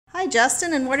Hi,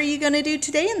 Justin, and what are you going to do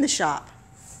today in the shop?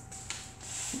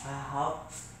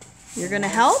 Help. You're going to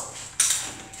help?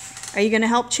 Are you going to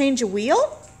help change a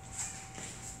wheel?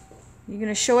 You're going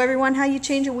to show everyone how you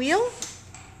change a wheel?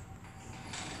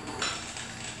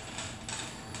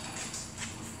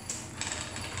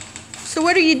 So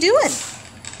what are you doing?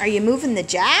 Are you moving the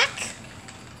jack?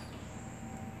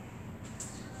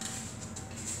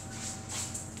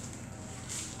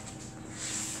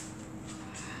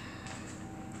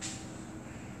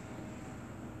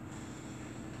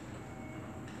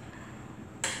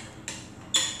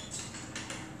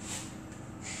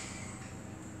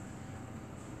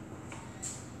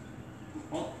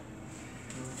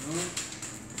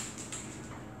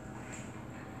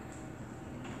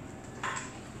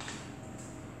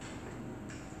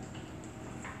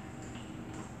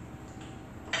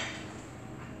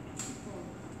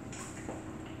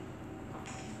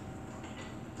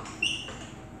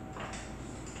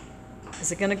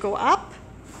 Is it going to go up?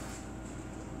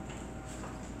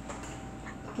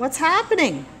 What's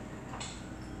happening?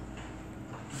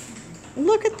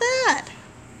 Look at that.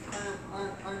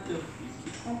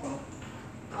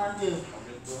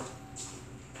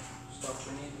 Stuff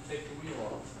we need to take the wheel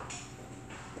off.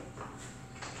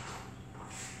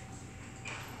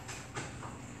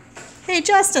 Hey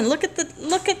Justin, look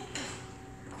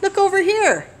over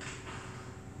here.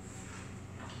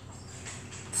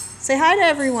 Say hi to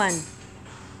everyone.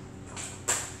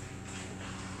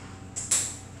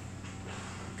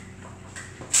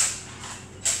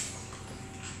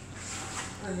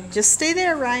 Just stay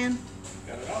there, Ryan.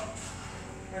 Got it up?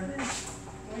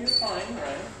 Well, you're fine,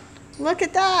 right? Look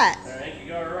at that. Alright, you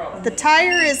got her up. The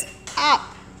tire is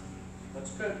up.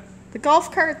 That's good. The golf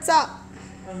cart's up.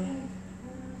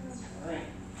 Alright.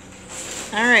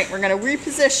 All right, we're going to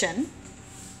reposition.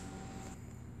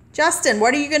 Justin,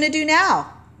 what are you going to do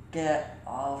now? Get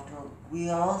off the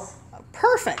wheels.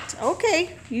 Perfect.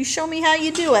 Okay, you show me how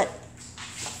you do it.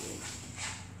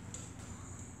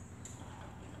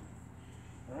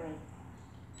 Alright.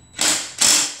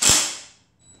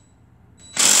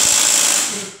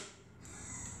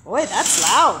 Boy, that's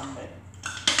loud.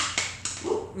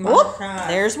 My Whoop, side.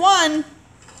 there's one.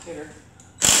 Hit her.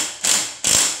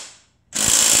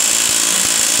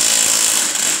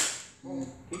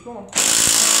 Keep going.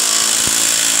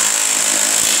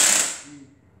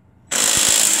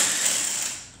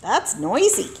 That's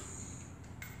noisy.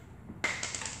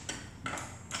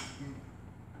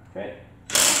 Okay.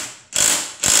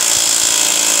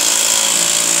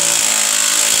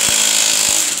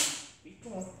 Keep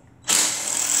going.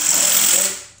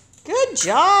 Good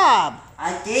job.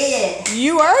 I did it.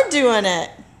 You are doing it.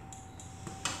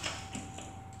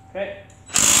 Okay.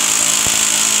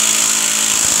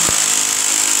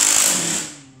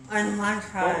 On my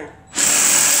side.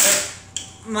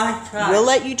 My side. We'll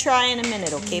let you try in a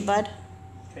minute, okay, bud?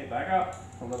 Okay, back up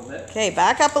a little bit. Okay,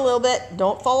 back up a little bit.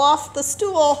 Don't fall off the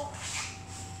stool.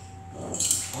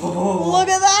 Look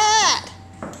at that.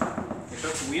 Okay,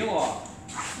 took the wheel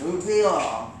off. Move the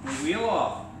wheel. The wheel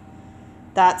off.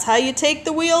 That's how you take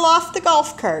the wheel off the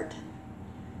golf cart.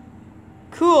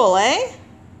 Cool, eh? Do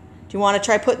you want to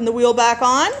try putting the wheel back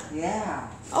on? Yeah.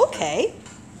 Okay.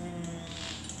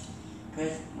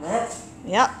 Press lift.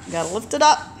 Yep, gotta lift it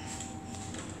up.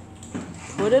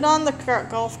 Put it on the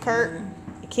golf cart.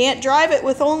 You can't drive it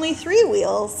with only 3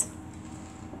 wheels.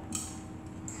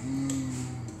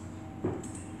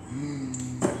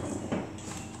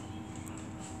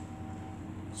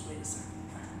 Just wait a second.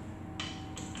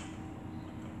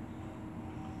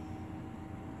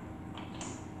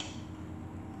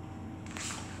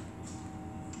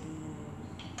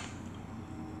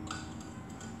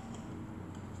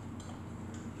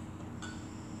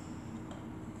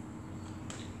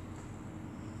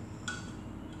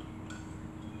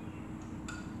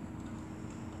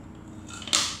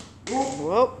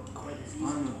 Whoop. Quite as easy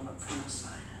on the front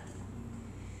side.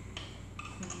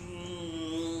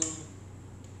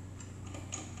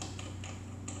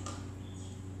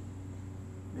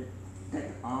 Take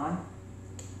it on.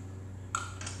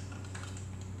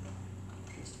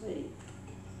 Just wait.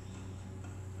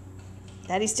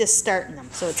 Daddy's just starting them,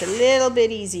 so it's a little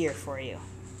bit easier for you.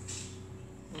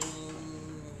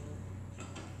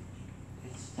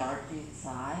 Start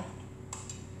inside.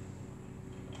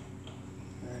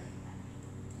 Alright.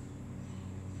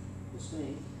 Just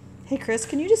wait. Hey, Chris,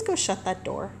 can you just go shut that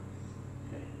door?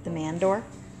 Okay. The man door?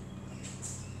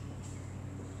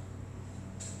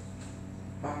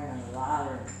 Burn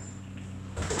louder.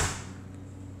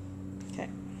 Okay.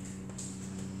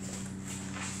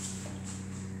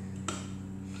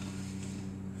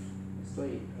 Just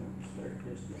wait. I'll start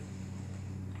this way.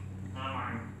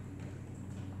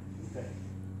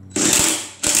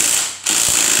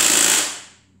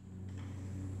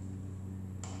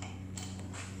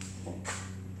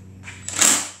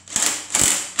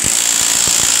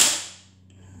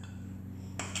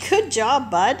 Good job,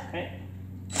 bud. Okay.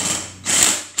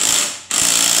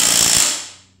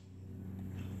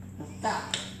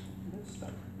 Stop. It's stuck.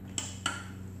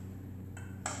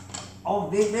 Oh,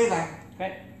 bigger.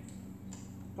 Okay.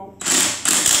 Go.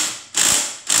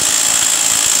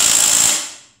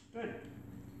 Good.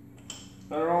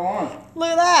 Got it all on. Look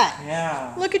at that.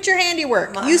 Yeah. Look at your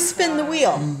handiwork. You spin the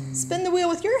wheel. Spin the wheel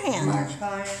with your hand. My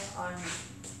tire on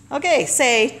Okay,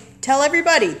 say, tell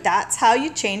everybody, that's how you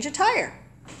change a tire.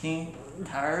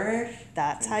 tires.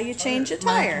 That's how you change a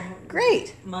tire.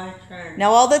 Great. My turn.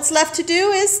 Now all that's left to do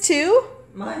is to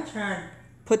My turn.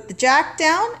 put the jack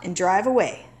down and drive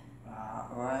away.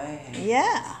 Right.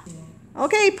 Yeah.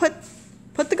 Okay, put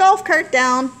the golf cart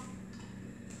down.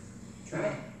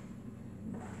 Try.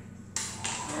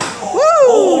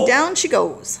 Woo! Down she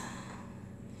goes.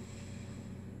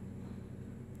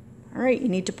 All right, you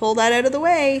need to pull that out of the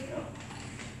way.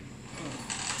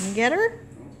 Can you get her?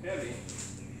 It's heavy.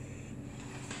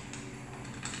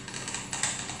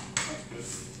 That's good.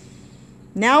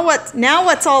 Now what? Now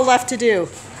what's all left to do?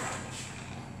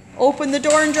 Open the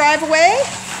door and drive away?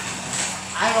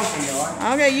 I open the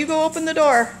door. Okay, you go open the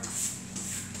door.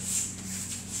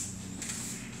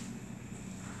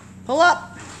 Pull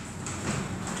up.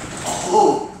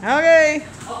 Okay.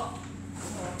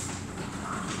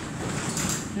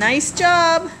 Nice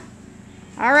job.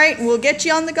 All right, we'll get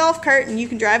you on the golf cart and you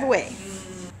can drive away.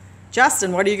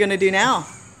 Justin, what are you going to do now?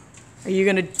 Are you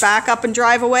going to back up and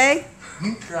drive away?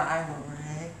 Drive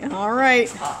away. All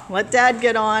right, let Dad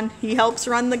get on. He helps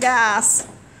run the gas.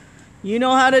 You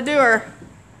know how to do her.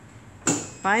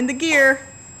 Find the gear.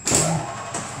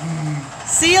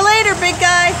 See you later, big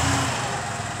guy.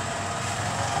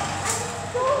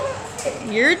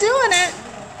 You're doing it.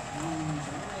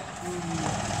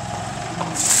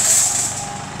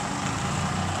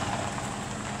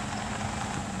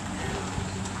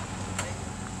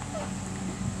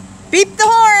 Beep the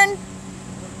horn.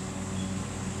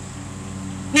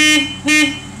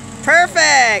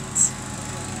 Perfect.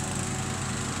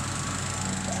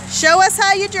 Show us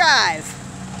how you drive.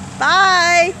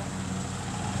 Bye.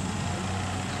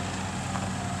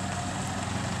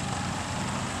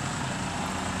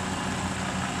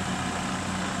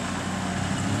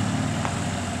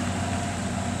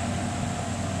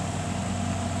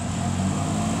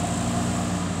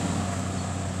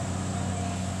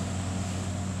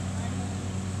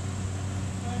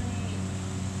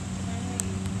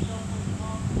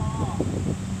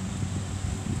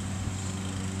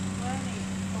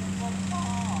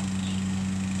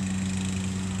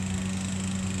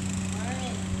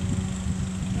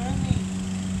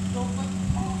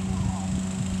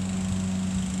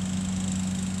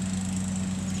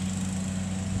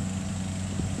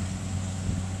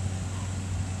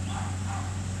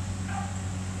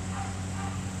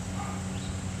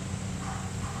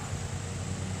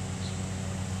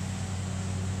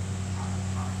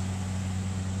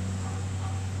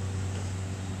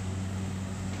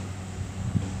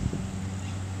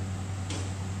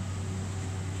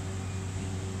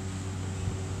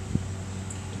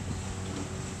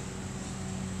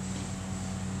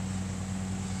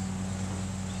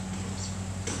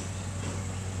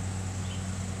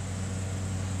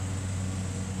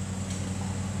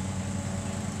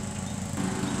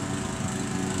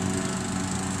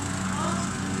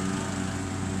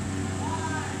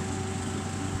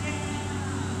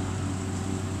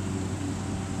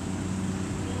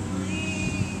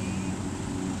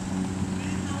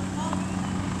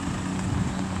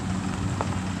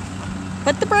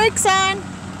 Put the brakes on.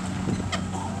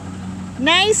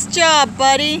 Nice job,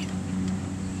 buddy.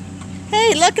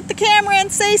 Hey, look at the camera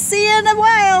and say see you in a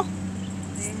while.